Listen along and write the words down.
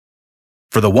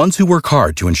For the ones who work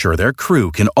hard to ensure their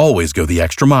crew can always go the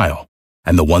extra mile,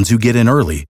 and the ones who get in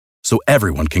early so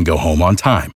everyone can go home on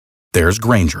time, there's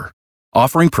Grainger,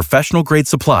 offering professional-grade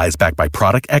supplies backed by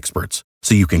product experts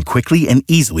so you can quickly and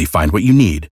easily find what you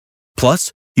need.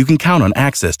 Plus, you can count on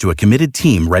access to a committed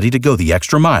team ready to go the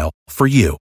extra mile for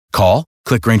you. Call,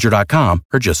 click Grainger.com,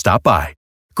 or just stop by.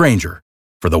 Grainger,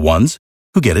 for the ones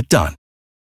who get it done.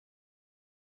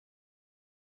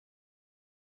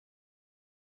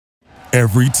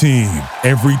 Every team,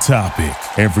 every topic,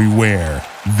 everywhere.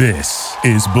 This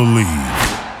is Believe.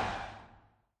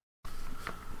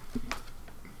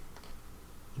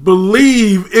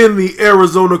 Believe in the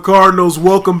Arizona Cardinals.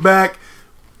 Welcome back.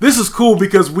 This is cool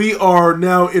because we are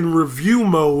now in review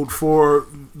mode for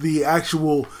the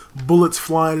actual bullets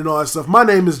flying and all that stuff. My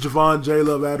name is Javon J.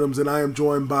 Love Adams, and I am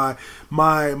joined by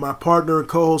my partner and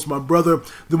co-host, my brother,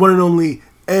 the one and only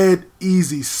Ed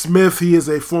Easy Smith. He is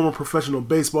a former professional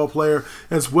baseball player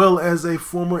as well as a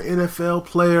former NFL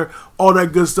player. All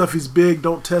that good stuff. He's big.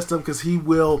 Don't test him because he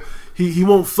won't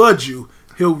fudge you.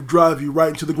 He'll drive you right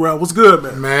into the ground. What's good,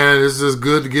 man? Man, it's just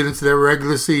good to get into that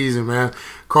regular season, man.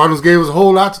 Cardinals gave us a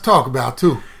whole lot to talk about,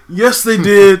 too. Yes, they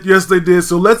did. Yes, they did.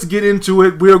 So let's get into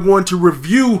it. We are going to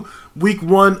review Week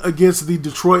 1 against the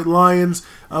Detroit Lions.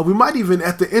 We might even,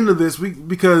 at the end of this,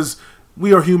 because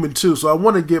we are human too. So I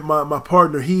want to get my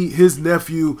partner. His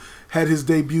nephew had his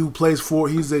debut.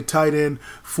 He's a tight end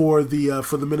for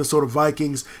the Minnesota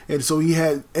Vikings, and so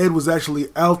Ed was actually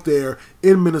out there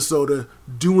in Minnesota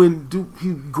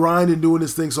grinding, doing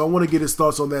his thing. So I want to get his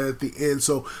thoughts on that at the end.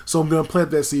 So I'm going to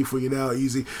plant that seed for you now,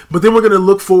 Easy. But then we're going to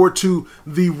look forward to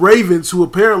the Ravens, who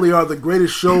apparently are the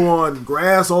greatest show on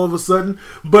grass all of a sudden.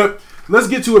 But let's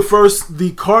get to it first.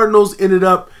 The Cardinals ended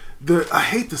up I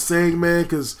hate the saying, man,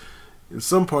 because in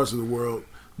some parts of the world,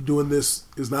 doing this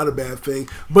is not a bad thing.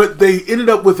 But they ended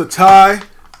up with a tie,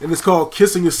 and it's called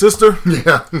kissing your sister.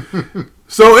 Yeah.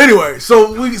 So anyway,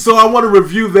 so I want to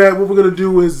review that. What we're going to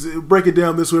do is break it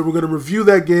down this way. We're going to review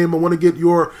that game. I want to get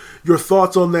your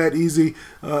thoughts on that, Easy,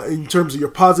 in terms of your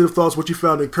positive thoughts, what you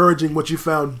found encouraging, what you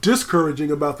found discouraging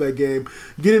about that game.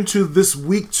 Get into this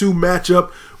Week 2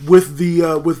 matchup with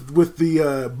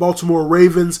the Baltimore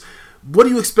Ravens. What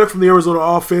do you expect from the Arizona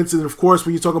offense? And, of course,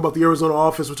 when you talk about the Arizona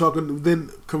offense, we're talking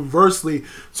then conversely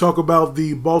talk about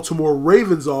the Baltimore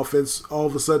Ravens offense. All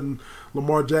of a sudden,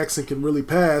 Lamar Jackson can really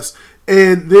pass.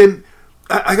 And then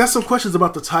I got some questions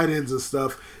about the tight ends and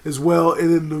stuff as well,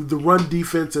 and then the run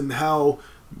defense and how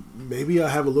maybe I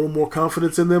have a little more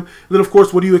confidence in them. And then, of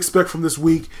course, what do you expect from this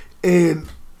week? And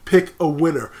pick a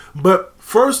winner. But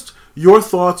first, your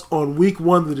thoughts on Week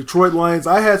 1, the Detroit Lions.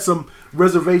 I had some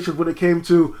reservations when it came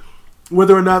to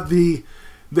whether or not the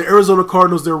Arizona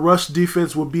Cardinals, their rush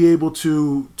defense, would be able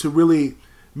to really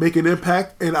make an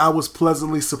impact, and I was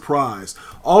pleasantly surprised.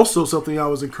 Also, something I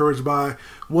was encouraged by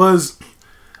was,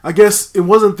 I guess it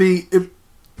wasn't the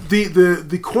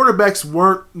cornerbacks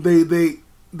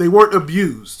weren't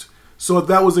abused, so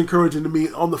that was encouraging to me.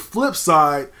 On the flip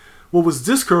side, what was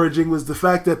discouraging was the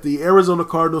fact that the Arizona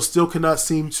Cardinals still cannot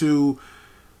seem to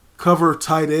cover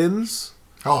tight ends.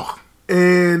 Oh,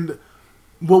 and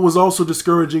what was also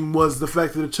discouraging was the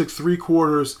fact that it took 3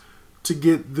 quarters to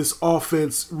get this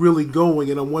offense really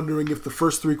going, and I'm wondering if the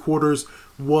first 3 quarters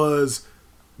was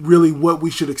really what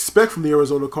we should expect from the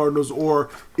Arizona Cardinals,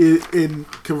 or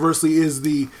conversely, is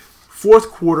the fourth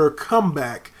quarter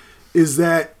comeback, is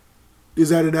that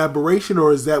an aberration,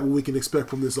 or is that what we can expect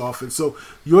from this offense? So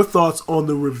your thoughts on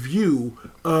the review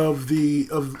of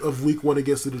Week 1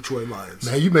 against the Detroit Lions?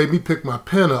 Man, you made me pick my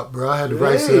pen up, bro. I had to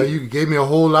write something. You gave me a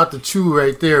whole lot to chew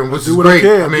right there, which is great.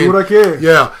 Do what I can.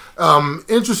 Yeah.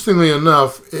 Interestingly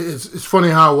enough, it's funny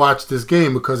how I watched this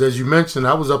game because, as you mentioned,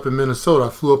 I was up in Minnesota. I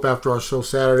flew up after our show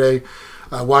Saturday.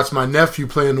 I watched my nephew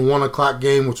play in the 1 o'clock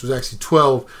game, which was actually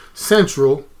 12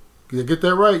 Central. Did I get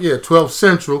that right? Yeah, 12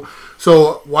 Central.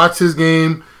 So watch his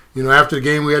game. You know, after the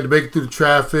game, we had to make it through the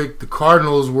traffic. The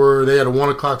Cardinals they had a 1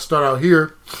 o'clock start out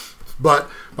here. But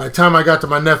by the time I got to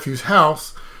my nephew's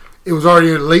house, it was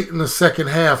already late in the second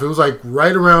half. It was like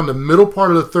right around the middle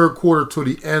part of the third quarter to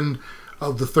the end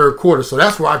of the third quarter. So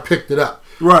that's where I picked it up.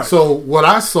 Right. So what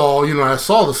I saw, I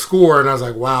saw the score and I was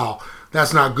like, wow,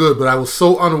 that's not good. But I was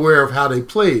so unaware of how they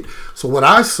played. So what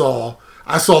I saw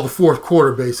the fourth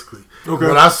quarter basically. Okay.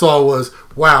 What I saw was,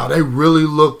 wow, they really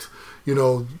looked,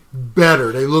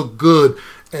 better. They looked good.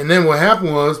 And then what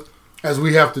happened was, as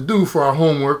we have to do for our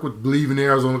homework with Believe in the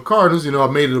Arizona Cardinals, I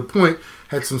made it a point,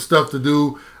 had some stuff to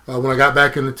do when I got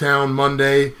back into town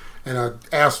Monday, and I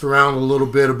asked around a little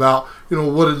bit about,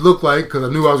 what it looked like, because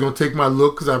I knew I was going to take my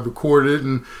look because I recorded it,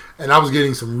 and I was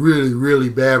getting some really, really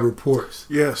bad reports.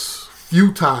 Yes.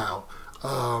 Futile,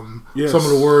 Yes. Some of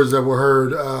the words that were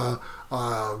heard,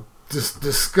 just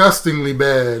disgustingly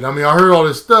bad. I mean, I heard all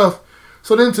this stuff.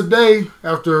 So then today,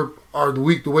 after the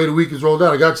way the week is rolled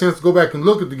out, I got a chance to go back and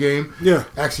look at the game. Yeah.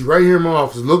 Actually, right here in my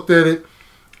office, looked at it,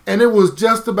 and it was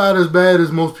just about as bad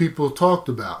as most people talked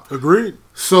about. Agreed.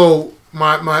 So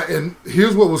and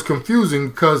here's what was confusing,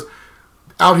 because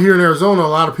out here in Arizona, a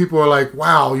lot of people are like,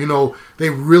 wow, they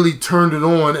really turned it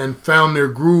on and found their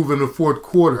groove in the fourth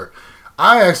quarter.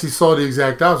 I actually saw the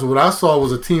exact opposite. What I saw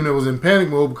was a team that was in panic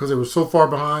mode because they were so far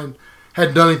behind,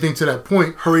 hadn't done anything to that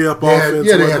point. Hurry up offense.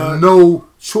 They had no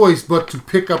choice but to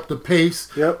pick up the pace,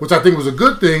 which I think was a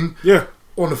good thing. Yeah.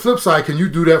 On the flip side, can you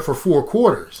do that for 4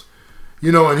 quarters?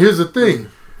 And here's the thing.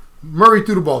 Murray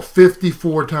threw the ball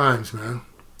 54 times, man.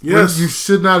 Yes. You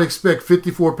should not expect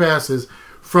 54 passes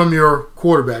from your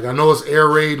quarterback. I know it's air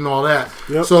raid and all that.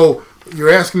 Yep. So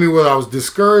you're asking me whether I was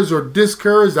discouraged or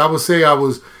discouraged. I would say I'm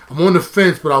on the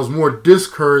fence, but I was more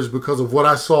discouraged because of what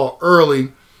I saw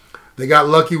early. They got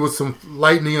lucky with some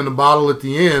lightning in the bottle at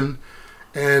the end.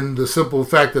 And the simple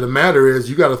fact of the matter is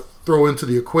you got to throw into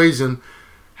the equation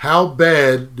how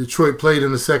bad Detroit played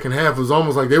in the second half. It was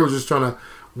almost like they were just trying to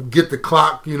get the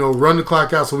clock, run the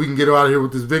clock out so we can get out of here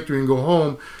with this victory and go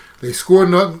home. They scored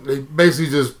nothing. They basically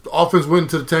just, offense went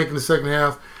into the tank in the second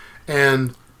half.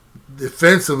 And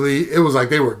defensively, it was like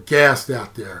they were gassed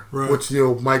out there. Right. Which, I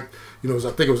think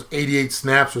it was 88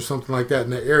 snaps or something like that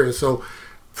in that area. So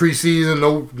preseason,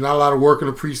 not a lot of work in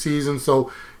the preseason.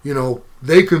 So,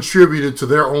 they contributed to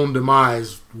their own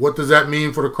demise. What does that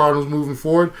mean for the Cardinals moving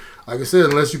forward? Like I said,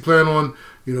 unless you plan on,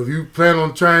 if you plan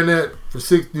on trying that for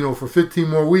for 15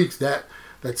 more weeks, that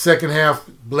second half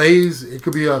blaze, it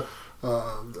could be a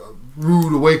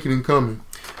rude awakening coming.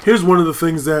 Here's one of the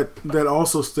things that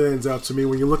also stands out to me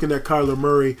when you're looking at Kyler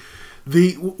Murray.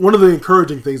 One of the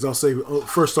encouraging things I'll say,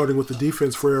 first starting with the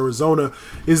defense for Arizona,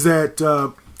 is that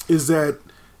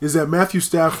Matthew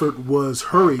Stafford was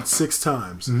hurried 6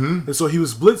 times. Mm-hmm. And so he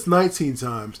was blitzed 19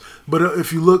 times. But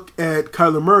if you look at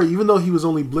Kyler Murray, even though he was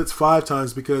only blitzed 5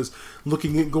 times, because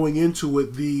going into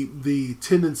it, the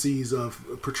tendencies of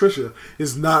Patricia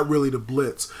is not really to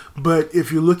blitz. But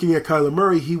if you're looking at Kyler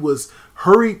Murray, he was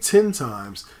hurried 10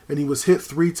 times and he was hit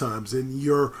 3 times. And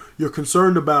you're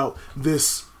concerned about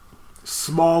this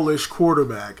smallish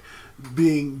quarterback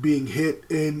being hit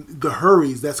in the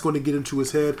hurries. That's going to get into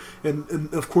his head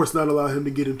and of course not allow him to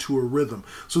get into a rhythm.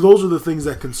 So those are the things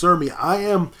that concern me.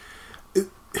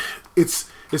 It's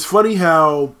funny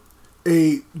how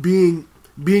being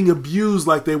abused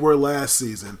like they were last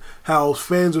season, how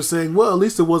fans are saying, well, at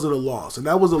least it wasn't a loss. And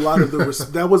that was a lot of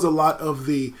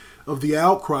the the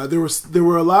outcry. There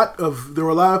were a lot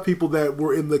of people that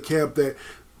were in the camp that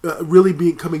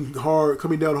really coming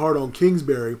down hard on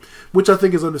Kingsbury, which I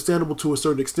think is understandable to a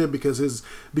certain extent because his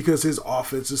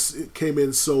offense came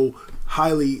in so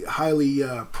highly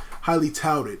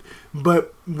touted.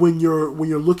 But when you're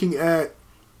looking at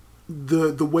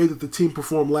the way that the team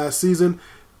performed last season,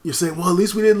 you're saying, well, at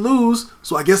least we didn't lose,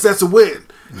 so I guess that's a win.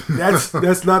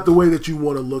 That's not the way that you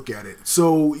want to look at it.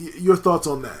 So your thoughts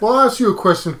on that? Well, I'll ask you a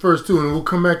question first too, and we'll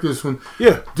come back to this one.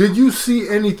 Yeah. Did you see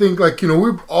anything like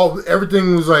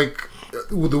everything was like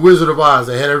with the Wizard of Oz?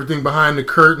 They had everything behind the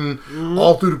curtain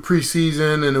all through the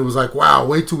preseason, and it was like, wow,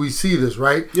 wait till we see this,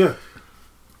 right? Yeah.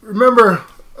 Remember?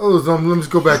 Let me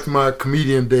just go back to my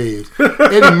comedian days.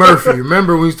 Eddie Murphy,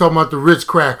 remember when he was talking about the Ritz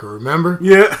cracker, remember?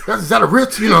 Yeah. Is that a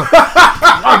Ritz? That's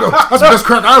the best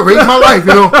cracker I ever ate in my life,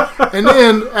 And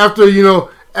then after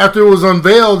it was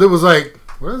unveiled, it was like,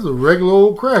 well, that's a regular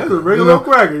old cracker. That's a regular old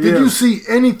cracker, yeah. Did you see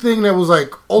anything that was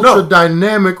like ultra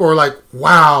dynamic or like,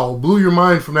 wow, blew your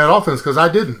mind from that offense? Because I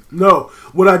didn't. No.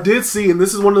 What I did see, and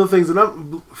this is one of the things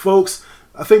that folks,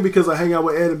 I think because I hang out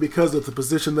with Ed and because of the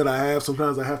position that I have,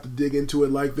 sometimes I have to dig into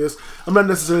it like this. I'm not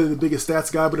necessarily the biggest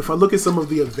stats guy, but if I look at some of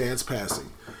the advanced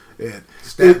passing, Ed,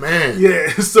 man. Yeah,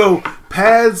 so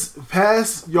pass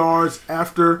yards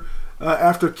after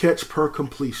catch per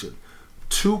completion,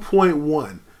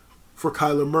 2.1 for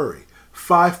Kyler Murray,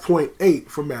 5.8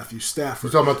 for Matthew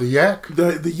Stafford. You talking about the yak?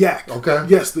 The yak. Okay.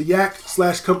 Yes, the yak /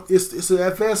 it's an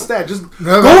advanced stat. Just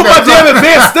go with my damn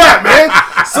advanced stat, man.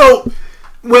 So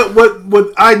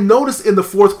what I noticed in the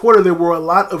fourth quarter, there were a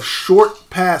lot of short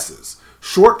passes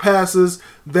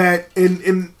that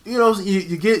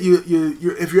you get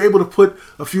if you're able to put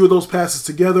a few of those passes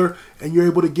together and you're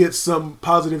able to get some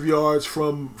positive yards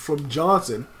from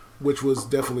Johnson, which was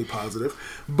definitely positive,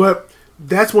 but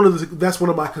that's one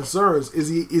of my concerns. Is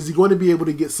he going to be able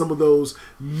to get some of those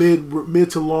mid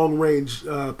to long range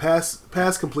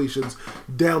pass completions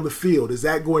down the field? Is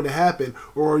that going to happen,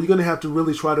 or are you going to have to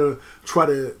really try to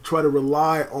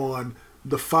rely on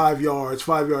the 5 yards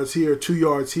here, 2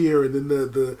 yards here, and then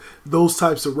the those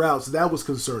types of routes. That was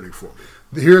concerning for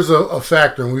me. Here's a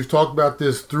factor, and we've talked about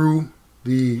this through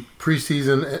the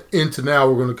preseason into now.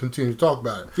 We're going to continue to talk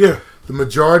about it. Yeah. The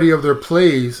majority of their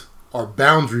plays are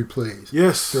boundary plays.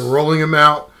 Yes. They're rolling them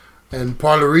out, and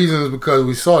part of the reason is because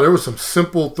we saw there were some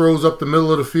simple throws up the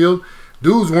middle of the field.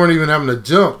 Dudes weren't even having to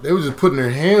jump. They were just putting their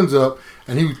hands up,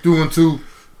 and he was doing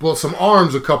some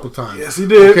arms a couple times. Yes, he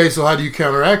did. Okay, so how do you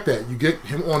counteract that? You get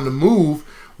him on the move.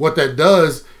 What that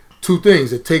does, two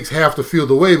things. It takes half the field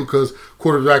away because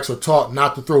quarterbacks are taught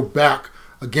not to throw back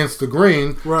against the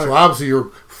grain. Right. So obviously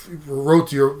you're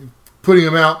putting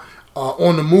them out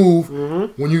on the move.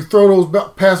 Mm-hmm. When you throw those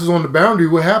passes on the boundary,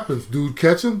 what happens? Dude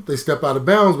catch them, they step out of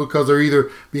bounds because they're either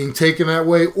being taken that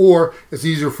way or it's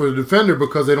easier for the defender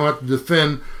because they don't have to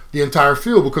defend the entire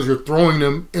field because you're throwing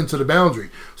them into the boundary.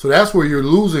 So that's where you're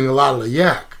losing a lot of the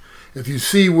yak. If you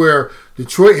see where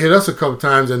Detroit hit us a couple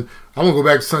times, and I'm going to go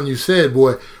back to something you said,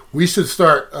 boy, we should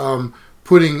start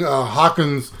putting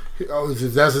Hawkins,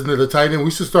 that's the tight end,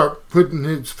 we should start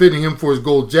fitting him for his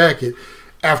gold jacket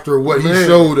after what he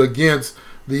showed against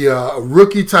the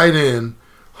rookie tight end,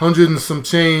 100 and some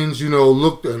change,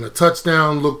 looked, and a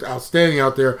touchdown, looked outstanding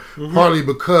out there, partly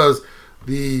because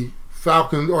the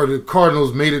Falcons or the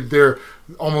Cardinals made it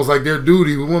almost like their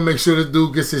duty. We want to make sure this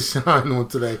dude gets his shine on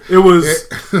today. It was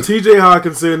T.J.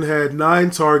 Hawkinson had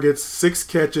 9 targets, 6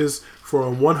 catches for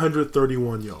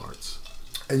 131 yards.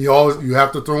 And you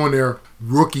have to throw in there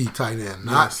rookie tight end.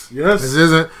 Yes. This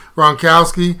isn't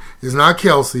Gronkowski. It's not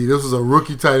Kelsey. This was a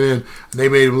rookie tight end. And they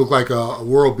made him look like a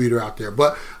world beater out there.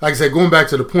 But like I said, going back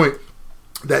to the point,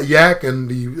 that yak and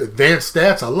the advanced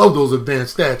stats, I love those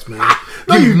advanced stats, man.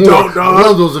 No, you don't, dog. I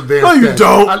love those advanced stats. No, you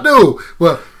don't. I do.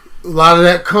 But a lot of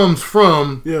that comes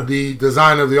from the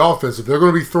design of the offense. If they're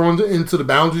going to be thrown into the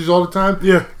boundaries all the time,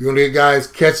 you're going to get guys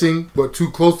catching but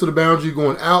too close to the boundary,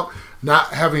 going out,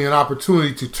 not having an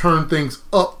opportunity to turn things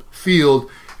upfield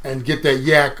and get that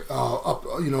yak up,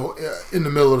 in the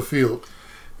middle of the field.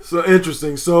 So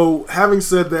interesting. So having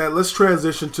said that, let's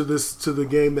transition to the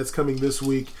game that's coming this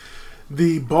week.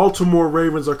 The Baltimore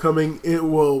Ravens are coming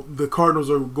in. Well, the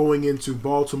Cardinals are going into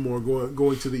Baltimore,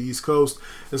 going to the East Coast.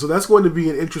 And so that's going to be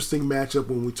an interesting matchup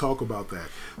when we talk about that.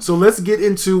 So let's get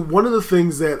into one of the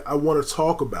things that I want to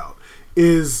talk about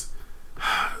is,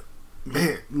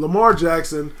 man, Lamar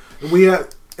Jackson. And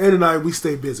Ed and I, we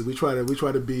stay busy. We try to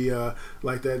be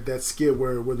like that skit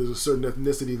where there's a certain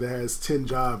ethnicity that has 10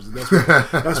 jobs. And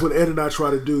that's what Ed and I try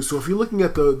to do. So if you're looking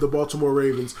at the Baltimore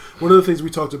Ravens, one of the things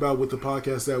we talked about with the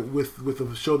podcast with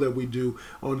the show that we do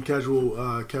on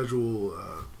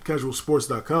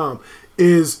casualsports.com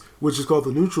which is called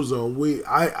the Neutral Zone.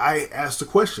 I asked the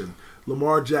question: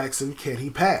 Lamar Jackson, can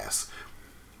he pass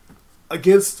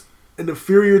against an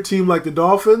inferior team like the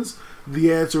Dolphins?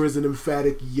 The answer is an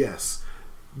emphatic yes.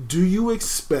 Do you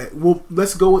expect? Well,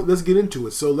 let's get into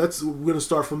it. So we're going to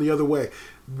start from the other way.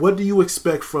 What do you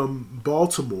expect from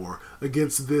Baltimore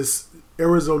against this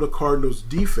Arizona Cardinals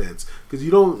defense? Because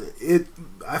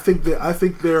I think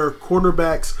their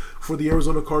cornerbacks for the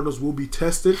Arizona Cardinals will be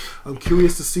tested. I'm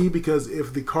curious to see, because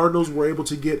if the Cardinals were able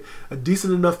to get a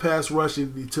decent enough pass rush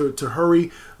to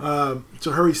hurry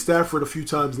Stafford a few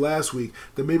times last week,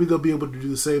 then maybe they'll be able to do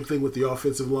the same thing with the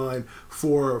offensive line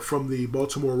from the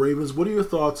Baltimore Ravens. What are your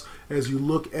thoughts as you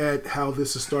look at how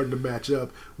this is starting to match up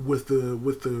with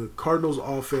the Cardinals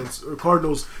offense or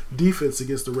Cardinals defense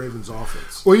against the Ravens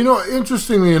offense? Well,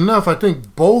 interestingly enough, I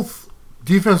think both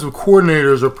defensive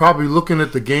coordinators are probably looking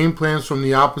at the game plans from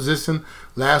the opposition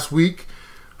last week.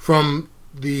 From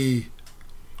the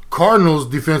Cardinals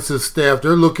defensive staff,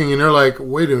 they're looking and they're like,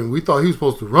 wait a minute, we thought he was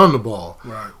supposed to run the ball.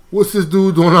 Right. What's this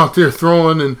dude doing out there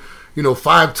throwing and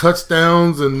 5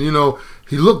 touchdowns and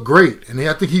he looked great. And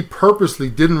I think he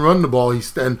purposely didn't run the ball.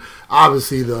 And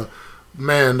obviously the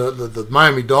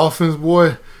Miami Dolphins,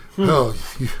 boy,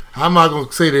 I'm not going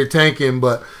to say they're tanking,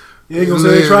 but you ain't going to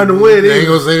say they're trying to win. They ain't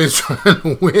going to say they're trying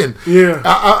to win. Yeah.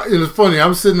 It's funny.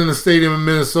 I'm sitting in the stadium in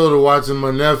Minnesota watching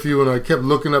my nephew, and I kept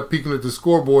peeking at the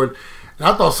scoreboard, and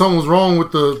I thought something was wrong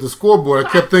with the scoreboard. I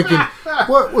kept thinking,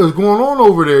 what was going on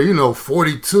over there?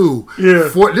 42. Yeah.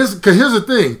 Because here's the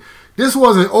thing. This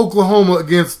wasn't Oklahoma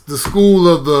against the school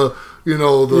of the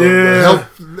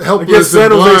helpless against and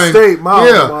San Jose blind. State.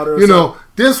 Yeah.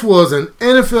 This was an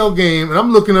NFL game, and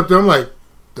I'm looking up there, I'm like,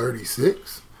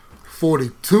 36?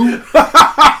 42,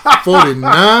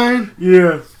 49,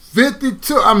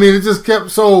 52. I mean, it just kept.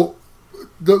 So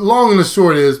the long and the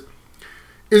short is,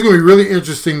 it's going to be really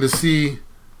interesting to see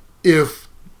if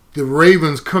the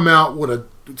Ravens come out with a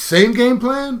same game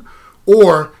plan,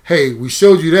 or hey, we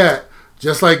showed you that.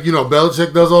 Just like,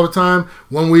 Belichick does all the time.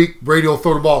 1 week, Brady will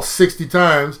throw the ball 60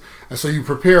 times, and so you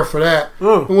prepare for that.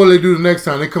 And what do they do the next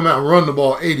time? They come out and run the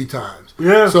ball 80 times.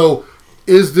 Yeah. So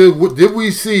is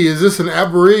this an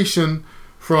aberration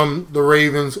from the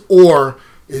Ravens, or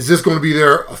is this going to be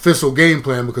their official game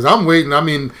plan? Because I'm waiting. I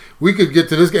mean, we could get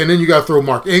to this game, and then you got to throw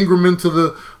Mark Ingram into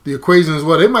the equation as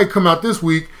well. They might come out this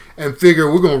week and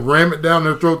figure we're going to ram it down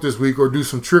their throat this week, or do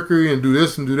some trickery and do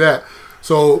this and do that.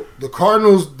 So the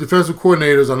Cardinals defensive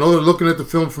coordinators, I know they're looking at the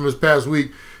film from this past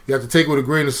week. You have to take it with a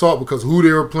grain of salt because who they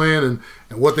were playing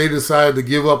and what they decided to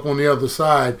give up on the other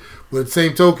side. But at the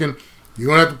same token, you're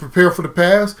going to have to prepare for the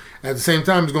pass. At the same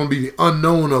time, it's going to be the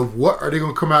unknown of what are they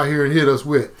going to come out here and hit us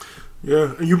with.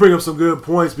 Yeah, and you bring up some good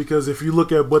points because if you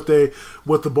look at what the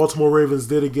Baltimore Ravens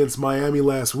did against Miami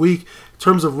last week, in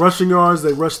terms of rushing yards,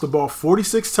 they rushed the ball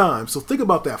 46 times. So think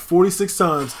about that, 46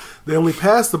 times. They only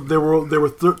passed there were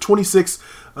 26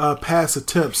 pass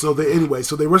attempts. So they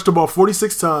rushed the ball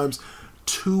 46 times,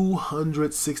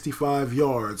 265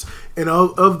 yards. And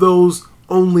of those,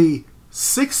 only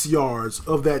 6 yards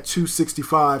of that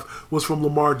 265 was from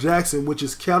Lamar Jackson, which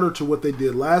is counter to what they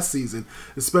did last season,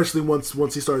 especially once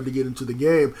he started to get into the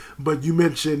game. But you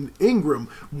mentioned Ingram,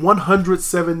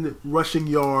 107 rushing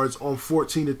yards on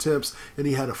 14 attempts, and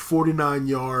he had a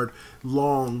 49-yard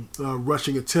long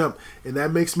rushing attempt. And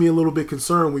that makes me a little bit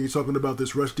concerned when you're talking about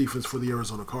this rush defense for the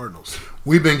Arizona Cardinals.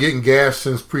 We've been getting gashed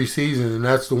since preseason, and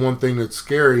that's the one thing that's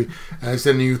scary. And I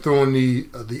said, you throw in the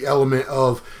element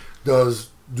of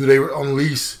do they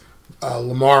unleash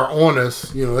Lamar on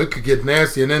us? It could get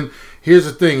nasty. And then here's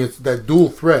the thing. It's that dual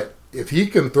threat. If he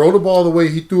can throw the ball the way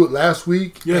he threw it last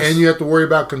week, yes, and you have to worry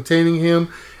about containing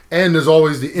him, and there's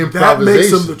always the improvisation.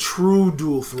 That makes him the true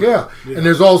dual threat. Yeah. And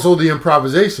there's also the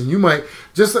improvisation. You might,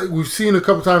 just like we've seen a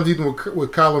couple times even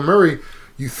with Kyler Murray,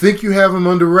 you think you have him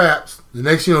under wraps. The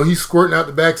next he's squirting out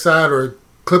the backside or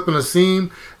clipping a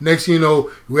seam. Next we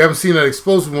haven't seen that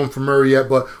explosive one from Murray yet,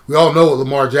 but we all know what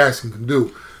Lamar Jackson can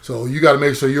do. So you got to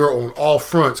make sure you're on all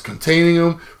fronts, containing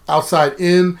them, outside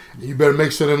in. And you better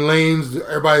make sure them lanes,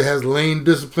 everybody has lane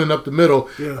discipline up the middle.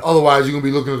 Yeah. Otherwise, you're going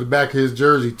to be looking at the back of his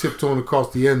jersey, tiptoeing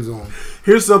across the end zone.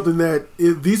 Here's something that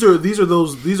these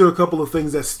are a couple of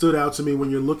things that stood out to me when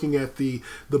you're looking at the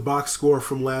box score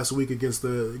from last week against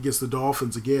the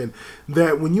Dolphins again.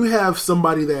 That when you have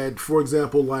somebody that, for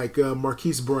example, like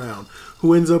Marquise Brown,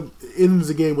 who ends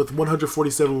the game with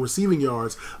 147 receiving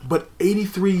yards, but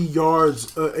 83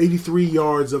 yards of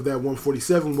that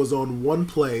 147 was on one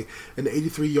play, an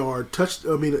 83 yard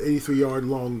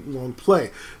long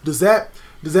play. Does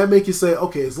that make you say,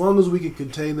 okay, as long as we can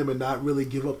contain them and not really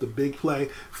give up the big play?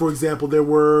 For example, there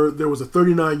was a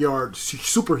 39-yard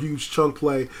super huge chunk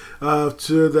play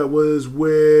that was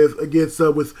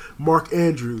with Mark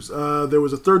Andrews. There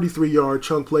was a 33-yard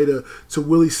chunk play to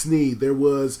Willie Snead. There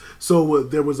was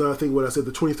I think what I said,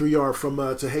 the 23-yard from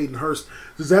to Hayden Hurst.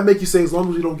 Does that make you say as long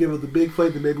as we don't give up the big play,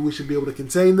 then maybe we should be able to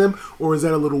contain them, or is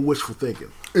that a little wishful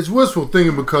thinking? It's wishful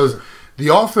thinking because the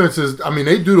offenses,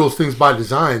 they do those things by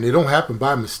design. They don't happen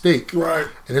by mistake. Right.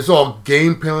 And it's all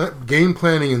game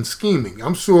planning and scheming.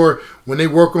 I'm sure when they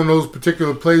work on those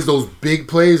particular plays, those big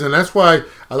plays, and that's why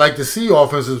I like to see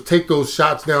offenses take those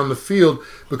shots down the field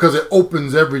because it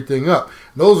opens everything up.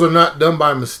 Those are not done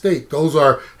by mistake. Those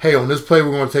are, hey, on this play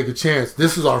we're going to take a chance.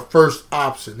 This is our first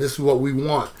option. This is what we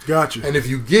want. Gotcha. And if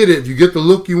you get it, if you get the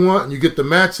look you want, and you get the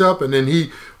matchup, and then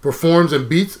he performs and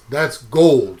beats, that's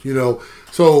gold,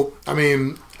 So,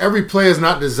 every play is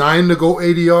not designed to go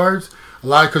 80 yards.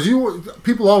 Because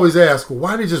people always ask, well,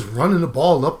 why are they just running the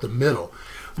ball up the middle?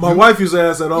 My wife used to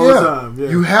ask that all the time. Yeah.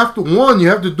 You have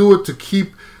to do it to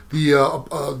keep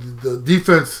the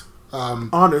defense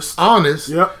honest.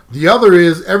 Yep. The other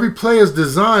is every play is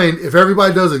designed, if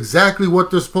everybody does exactly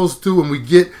what they're supposed to and we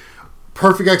get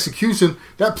perfect execution,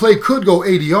 that play could go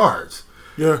 80 yards.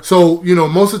 Yeah. So,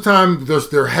 most of the time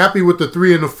they're happy with the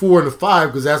 3 and the 4 and the 5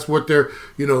 because that's what they're,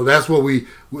 that's what at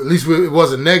least it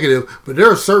wasn't negative. But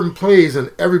there are certain plays in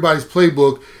everybody's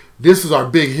playbook. This is our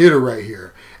big hitter right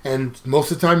here. And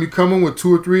most of the time you come in with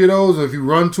 2 or 3 of those. And if you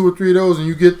run 2 or 3 of those and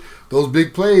you get those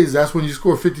big plays, that's when you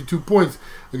score 52 points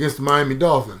against the Miami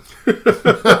Dolphins.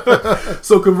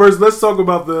 So, conversely, let's talk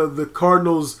about the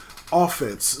Cardinals'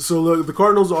 offense. So the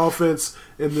Cardinals' offense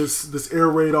and this air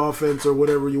raid offense or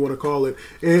whatever you want to call it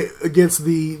against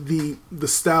the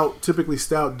typically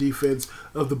stout defense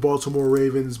of the Baltimore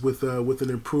Ravens with a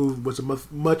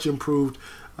much improved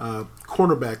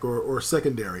cornerback or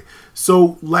secondary.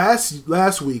 So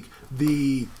last week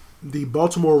the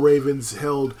Baltimore Ravens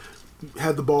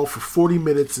had the ball for 40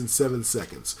 minutes and 7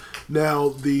 seconds. Now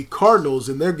the Cardinals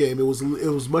in their game it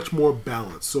was much more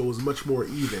balanced, so it was much more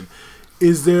even.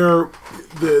 is there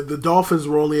the Dolphins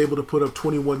were only able to put up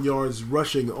 21 yards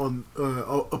rushing on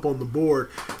up on the board.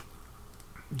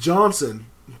 Johnson,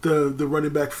 the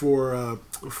running back for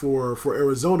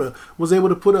Arizona, was able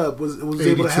to put up was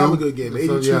able to have a good game,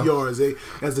 82 yards.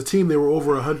 As a team, they were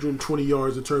over 120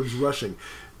 yards in terms of rushing.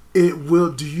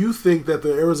 Do you think that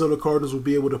the Arizona Cardinals will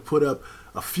be able to put up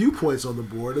a few points on the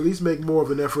board, at least make more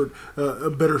of an effort, a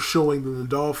better showing than the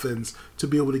Dolphins, to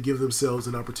be able to give themselves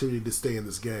an opportunity to stay in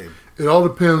this game? It all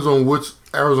depends on which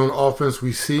Arizona offense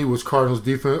we see, which Cardinals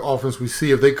defense offense we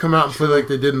see. If they come out and play like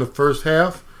they did in the first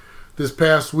half this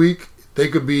past week,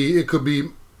 it could be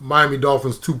Miami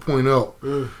Dolphins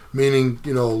 2.0, meaning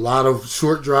a lot of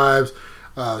short drives,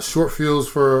 short fields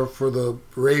for the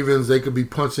Ravens. They could be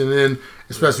punching in,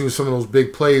 especially with some of those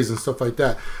big plays and stuff like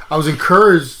that. I was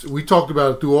encouraged. We talked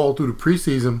about it all through the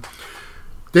preseason.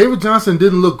 David Johnson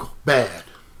didn't look bad,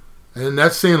 and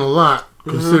that's saying a lot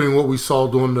considering what we saw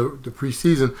during the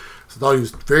preseason. I thought he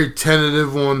was very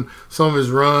tentative on some of his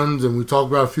runs, and we talked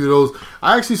about a few of those.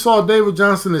 I actually saw David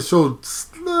Johnson that showed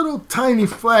little tiny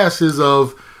flashes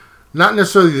of not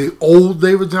necessarily the old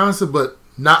David Johnson, but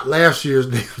not last year's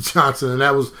David Johnson, and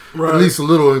that was at least a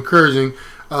little encouraging.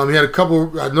 He had a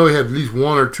couple. I know he had at least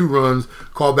one or two runs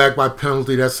called back by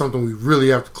penalty. That's something we really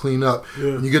have to clean up.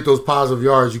 Yeah. When you get those positive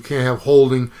yards, you can't have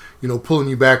holding, pulling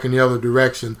you back in the other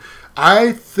direction.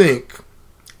 I think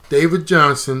David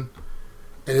Johnson,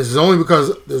 and this is only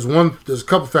because there's a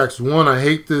couple factors. One, I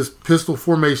hate this pistol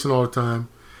formation all the time.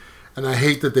 And I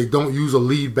hate that they don't use a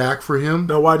lead back for him.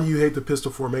 Now, why do you hate the pistol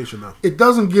formation, though? It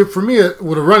doesn't give, for me,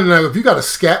 with a running back, if you got a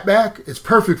scat back, it's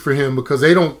perfect for him because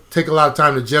they don't take a lot of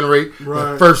time to generate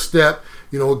that first step,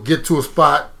 get to a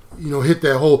spot, hit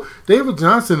that hole. David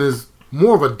Johnson is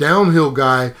more of a downhill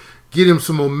guy. Get him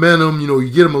some momentum,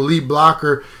 you get him a lead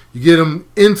blocker, you get him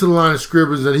into the line of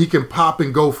scrimmage, and he can pop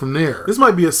and go from there. This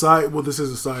might be this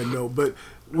is a side note, but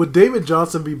would David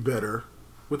Johnson be better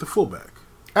with a fullback?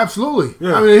 Absolutely.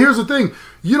 Yeah. I mean, here's the thing.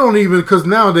 You don't even, because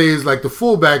nowadays, like the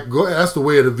fullback, that's the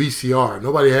way of the VCR.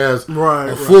 Nobody has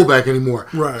a fullback anymore.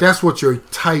 Right. That's what your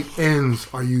tight ends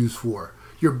are used for.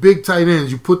 Your big tight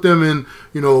ends, you put them in,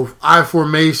 I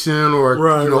formation or,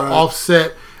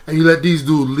 offset, and you let these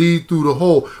dudes lead through the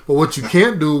hole. But what you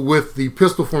can't do with the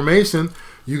pistol formation,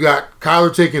 you got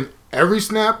Kyler taking every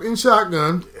snap in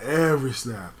shotgun. Every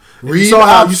snap. You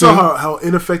saw how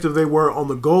ineffective they were on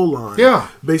the goal line,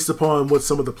 based upon what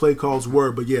some of the play calls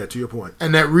were. But to your point,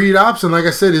 and that read option, like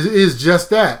I said, is just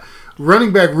that.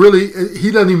 Running back really, he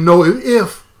doesn't even know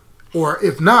if or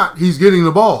if not he's getting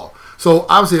the ball. So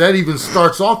obviously that even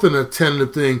starts off in a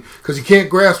tentative thing because you can't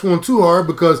grasp one too hard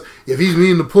because if he's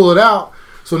meaning to pull it out.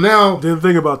 So now didn't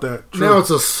think about that. True. Now it's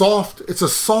a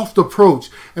soft approach,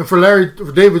 and for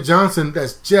David Johnson,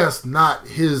 that's just not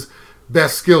his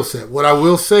best skill set. What I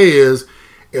will say is,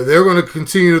 if they're going to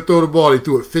continue to throw the ball, they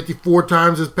threw it 54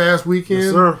 times this past weekend.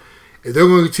 Yes, sir. If they're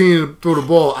going to continue to throw the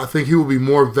ball, I think he will be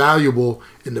more valuable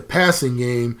in the passing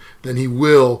game than he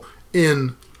will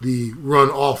in the run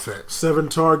offense. 7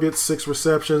 targets, 6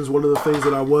 receptions. One of the things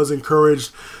that I was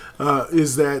encouraged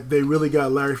is that they really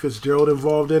got Larry Fitzgerald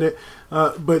involved in it.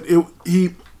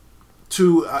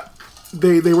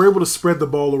 They were able to spread the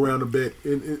ball around a bit.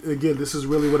 And again, this is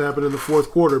really what happened in the fourth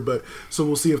quarter. But so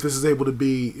we'll see if this is able to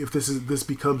be, if this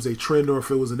becomes a trend or if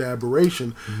it was an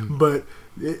aberration. Mm-hmm.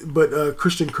 But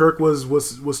Christian Kirk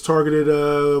was targeted.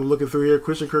 Looking through here,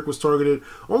 Christian Kirk was targeted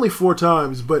only 4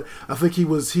 times, but I think he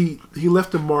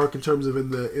left a mark in terms of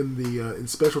in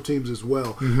special teams as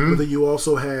well. Mm-hmm. But then you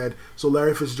also had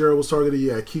Larry Fitzgerald was targeted.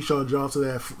 Yeah, Keyshawn Johnson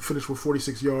that finished with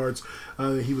 46 yards.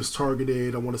 He was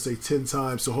targeted, I want to say 10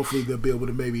 times. So hopefully they'll be able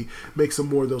to maybe make some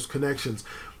more of those connections.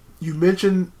 You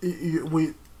mentioned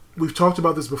we've talked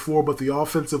about this before, but the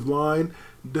offensive line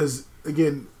does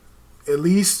again at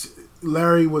least. At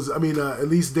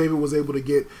least David was able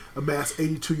to amass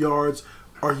 82 yards.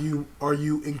 Are you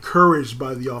encouraged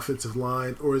by the offensive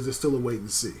line, or is it still a wait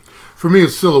and see? For me,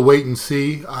 it's still a wait and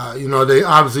see. They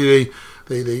obviously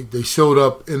they showed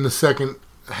up in the second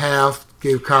half,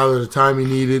 gave Kyler the time he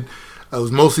needed. It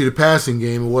was mostly the passing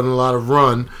game. It wasn't a lot of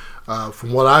run.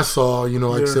 From what I saw,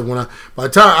 I said, by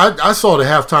the time I saw the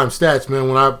halftime stats, man,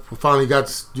 when I finally got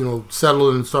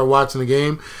settled and started watching the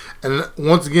game. And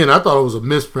once again, I thought it was a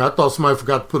misprint. I thought somebody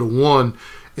forgot to put a 1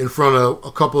 in front of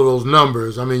a couple of those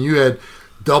numbers. I mean, you had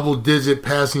double-digit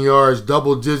passing yards,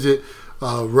 double-digit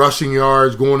rushing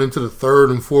yards going into the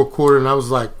third and fourth quarter, and I was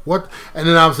like, what? And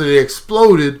then obviously they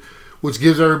exploded, which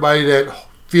gives everybody that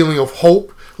feeling of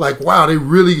hope. Like, wow, they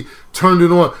really turned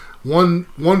it on.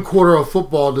 One quarter of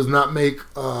football does not make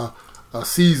a a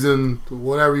season,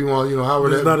 whatever you want, however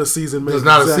There's not a season make. There's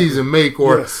not a season make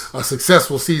or Yes. a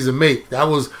successful season make. That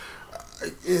was,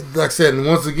 like I said, and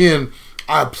once again,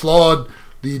 I applaud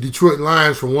the Detroit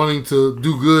Lions for wanting to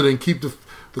do good and keep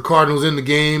the Cardinals in the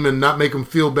game and not make them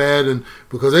feel bad, and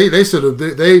because they should have.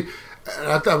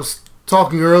 I was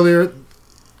talking earlier.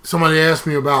 Somebody asked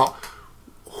me about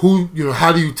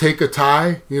how do you take a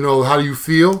tie? How do you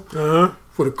feel?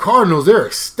 For the Cardinals, they're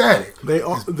ecstatic.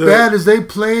 As bad as they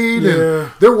played,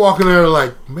 and they're walking there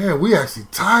like, man, we actually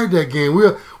tied that game.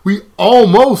 We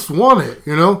almost won it,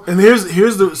 And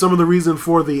here's some of the reason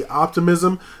for the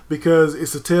optimism, because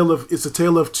it's a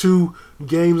tale of two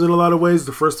games in a lot of ways.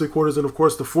 The first 3 quarters and of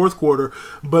course the fourth quarter,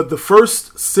 but the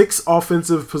first 6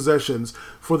 offensive possessions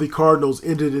for the Cardinals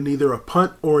ended in either a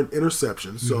punt or an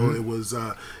interception. So it was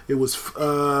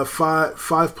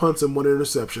 5 punts and 1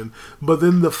 interception. But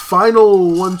then the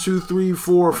final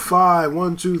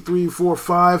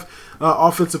 5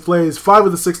 offensive plays, 5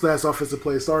 of the 6 last offensive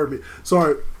plays,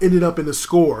 ended up in the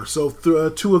score. So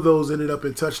 2 of those ended up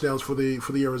in touchdowns for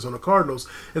the Arizona Cardinals,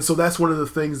 and so that's one of the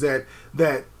things that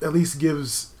at least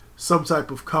gives some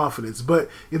type of confidence. But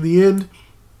in the end,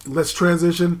 let's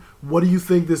transition. What do you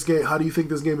think this game? How do you think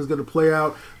this game is going to play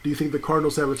out? Do you think the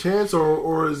Cardinals have a chance,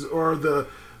 or are the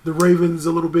Ravens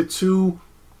a little bit too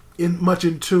much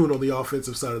in tune on the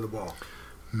offensive side of the ball?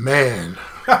 Man,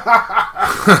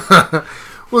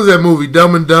 what was that movie,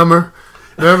 Dumb and Dumber?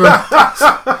 Remember?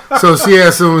 So she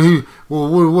asked him,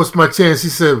 what's my chance? He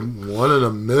said, 1 in a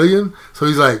million. So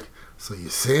he's like, so you're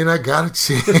saying I got a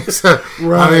chance? Right.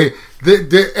 I mean,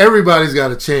 everybody's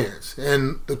got a chance.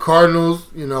 And the Cardinals,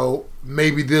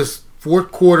 maybe this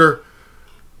fourth quarter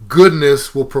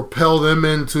goodness will propel them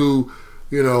into,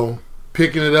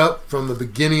 picking it up from the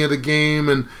beginning of the game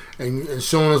and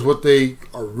showing us what they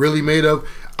are really made of.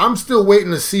 I'm still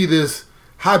waiting to see this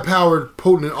high-powered,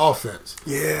 potent offense.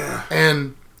 Yeah.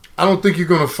 And I don't think you're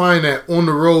going to find that on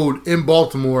the road in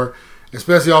Baltimore,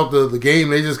 especially off the game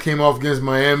they just came off against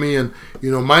Miami. And,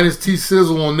 minus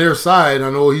T-Sizzle on their side. I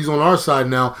know he's on our side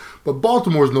now. But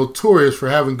Baltimore is notorious for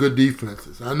having good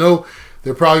defenses. I know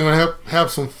they're probably going to have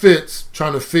some fits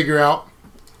trying to figure out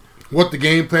what the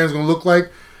game plan is going to look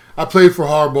like. I played for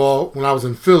Harbaugh when I was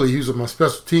in Philly. He was my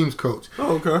special teams coach.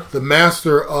 Oh, okay. The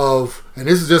master of, and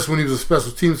this is just when he was a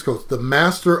special teams coach, the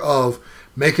master of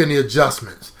making the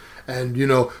adjustments. And,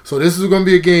 so this is going to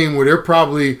be a game where they're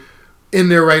probably in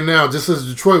there right now, just as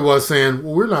Detroit was, saying,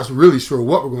 well, we're not really sure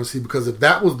what we're going to see, because if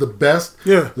that was the best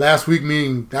last week,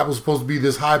 meaning that was supposed to be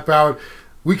this high-powered,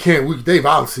 they've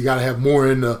obviously got to have more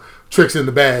in the tricks in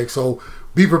the bag. So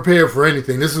be prepared for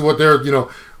anything. This is what they're,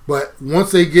 but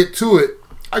once they get to it,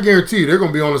 I guarantee you they're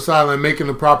going to be on the sideline making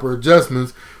the proper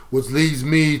adjustments, which leads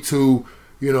me to,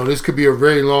 this could be a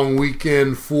very long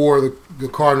weekend for the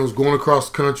Cardinals going across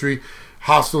the country,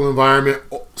 hostile environment,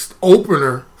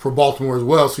 opener for Baltimore as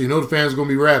well, so the fans are going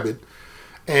to be rabid.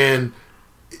 And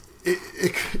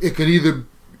it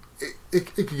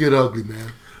could get ugly,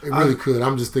 man. It really could.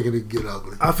 I'm just thinking it could get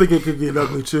ugly. I think it could get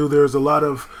ugly too. There's a lot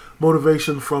of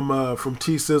motivation from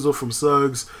T-Sizzle, from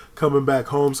Suggs coming back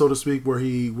home, so to speak, where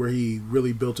he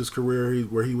really built his career,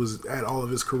 where he was at all of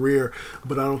his career.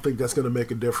 But I don't think that's going to make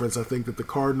a difference. I think that the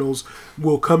Cardinals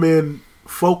will come in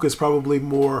focused, probably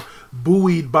more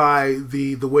buoyed by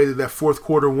the way that fourth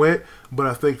quarter went, but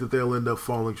I think that they'll end up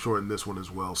falling short in this one as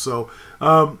well. So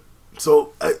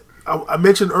I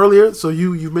mentioned earlier, so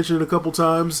you mentioned it a couple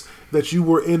times that you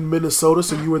were in Minnesota,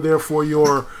 so you were there for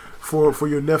your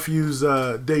nephew's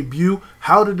debut.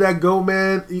 How did that go,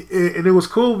 man? And it was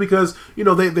cool because they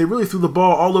really threw the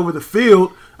ball all over the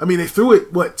field. I mean, they threw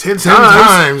it 10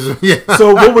 times. Yeah.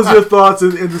 So what was your thoughts?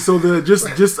 And so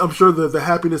just I'm sure the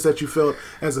happiness that you felt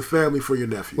as a family for your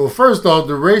nephew. Well, first off,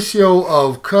 the ratio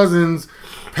of Cousins'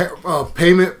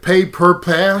 pay per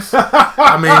pass.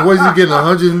 I mean, what is he getting,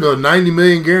 190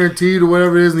 million guaranteed or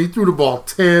whatever it is, and he threw the ball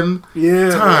 10 times. Man,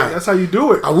 that's how you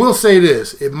do it. I will say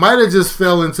this: it might have just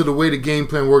fell into the way the game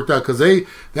plan worked out, because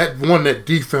that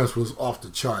defense was off the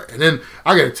chart. And then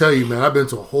I got to tell you, man, I've been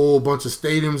to a whole bunch of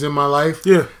stadiums in my life.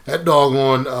 Yeah, that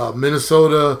doggone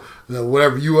Minnesota,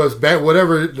 whatever U.S. Bank,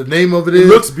 whatever the name of it is, it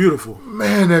looks beautiful.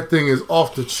 Man, that thing is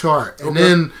off the chart. And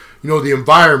then the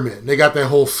environment. They got that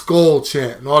whole skull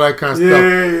chant and all that kind of stuff.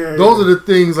 Yeah. Those are the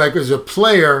things, like, as a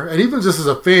player, and even just as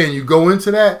a fan, you go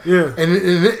into that. Yeah.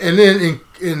 And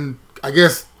then I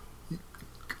guess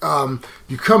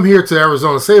you come here to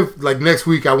Arizona. Say, like, next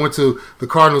week I went to the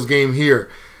Cardinals game here,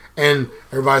 and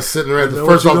everybody's sitting around. First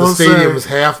First off, the stadium is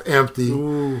is half empty.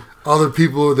 Ooh. Other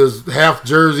people, there's half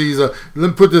jerseys. Let me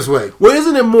put it this way. Well,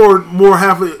 isn't it more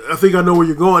half? I think I know where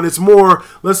you're going. It's more.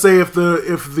 Let's say if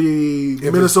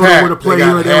Minnesota packed, were to play they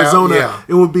here got in half, Arizona, yeah.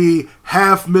 it would be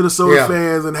half Minnesota Yeah.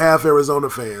 fans and half Arizona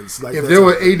fans. Like If that's there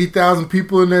were 80,000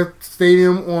 people in that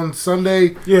stadium on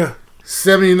Sunday, yeah.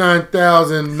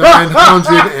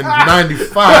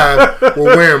 79,995 were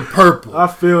wearing purple. I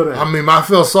feel that. I mean, I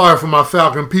felt sorry for my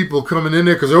Falcon people coming in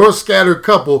there because there were a scattered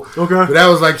couple. Okay. But that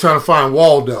was like trying to find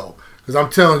Waldo. Because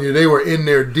I'm telling you, they were in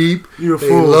there deep. You're a They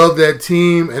fool. loved that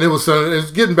team. And it was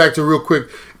getting back to real quick.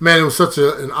 Man, it was such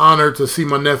an honor to see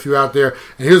my nephew out there.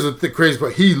 And here's the crazy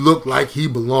part. He looked like he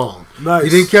belonged. Nice. He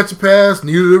didn't catch a pass.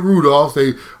 Neither did Rudolph.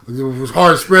 It was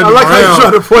hard to spread I them like how around. you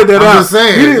trying to point that I'm out. just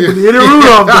saying. He didn't hit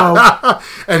Rudolph, though.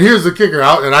 And here's the kicker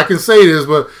out, and I can say this,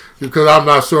 but because I'm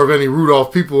not sure if any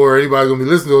Rudolph people or anybody going to be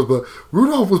listening to us, but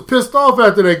Rudolph was pissed off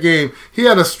after that game. He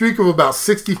had a streak of about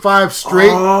 65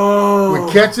 straight with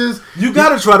catches. You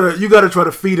gotta try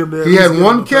to feed him there. He had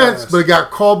one catch, but it got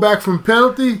called back from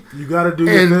penalty. You gotta do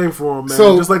your thing for him, man.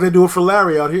 So- Just like they do it for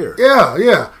Larry out here.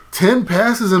 Yeah. 10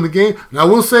 passes in the game. Now, I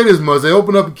will say this much. They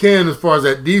opened up a can as far as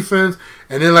that defense.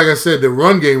 And then, like I said, the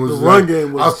run game was I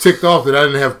was ticked off that I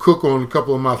didn't have Cook on a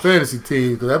couple of my fantasy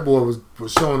teams because that boy was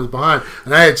showing his behind.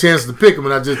 And I had a chance to pick him,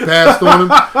 and I just passed on him.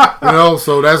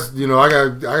 So that's,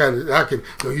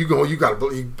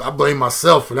 I blame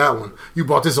myself for that one. You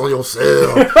brought this on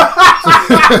yourself.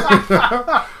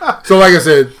 So, like I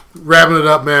said, wrapping it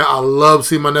up, man, I love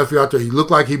seeing my nephew out there. He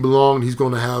looked like he belonged. He's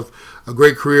going to have a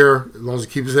great career as long as he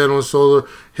keeps his head on his shoulder,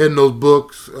 hitting those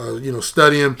books,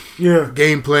 studying,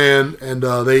 game plan, and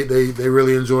they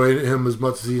really enjoy him as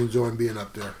much as he enjoyed being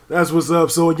up there. That's what's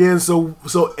up. So again, so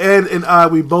Ed and I,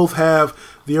 we both have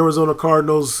the Arizona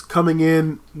Cardinals coming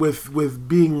in with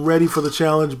being ready for the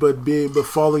challenge, but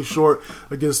falling short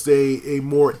against a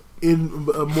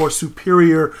more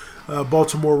superior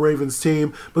Baltimore Ravens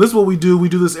team. But this is what we do. We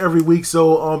do this every week.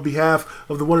 So on behalf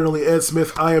of the one and only Ed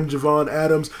Smith, I am Javon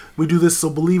Adams. We do this. So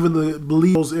believe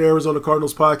those Arizona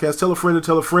Cardinals podcast. Tell a friend to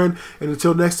tell a friend. And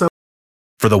until next time.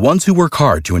 For the ones who work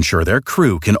hard to ensure their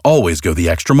crew can always go the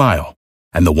extra mile,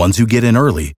 and the ones who get in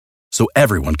early so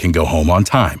everyone can go home on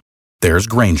time, there's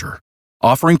Grainger,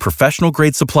 offering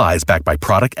professional-grade supplies backed by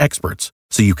product experts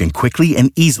so you can quickly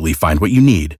and easily find what you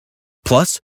need.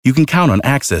 Plus, you can count on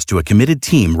access to a committed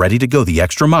team ready to go the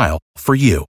extra mile for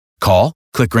you. Call,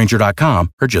 click Grainger.com,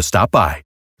 or just stop by.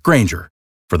 Grainger,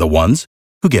 for the ones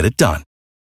who get it done.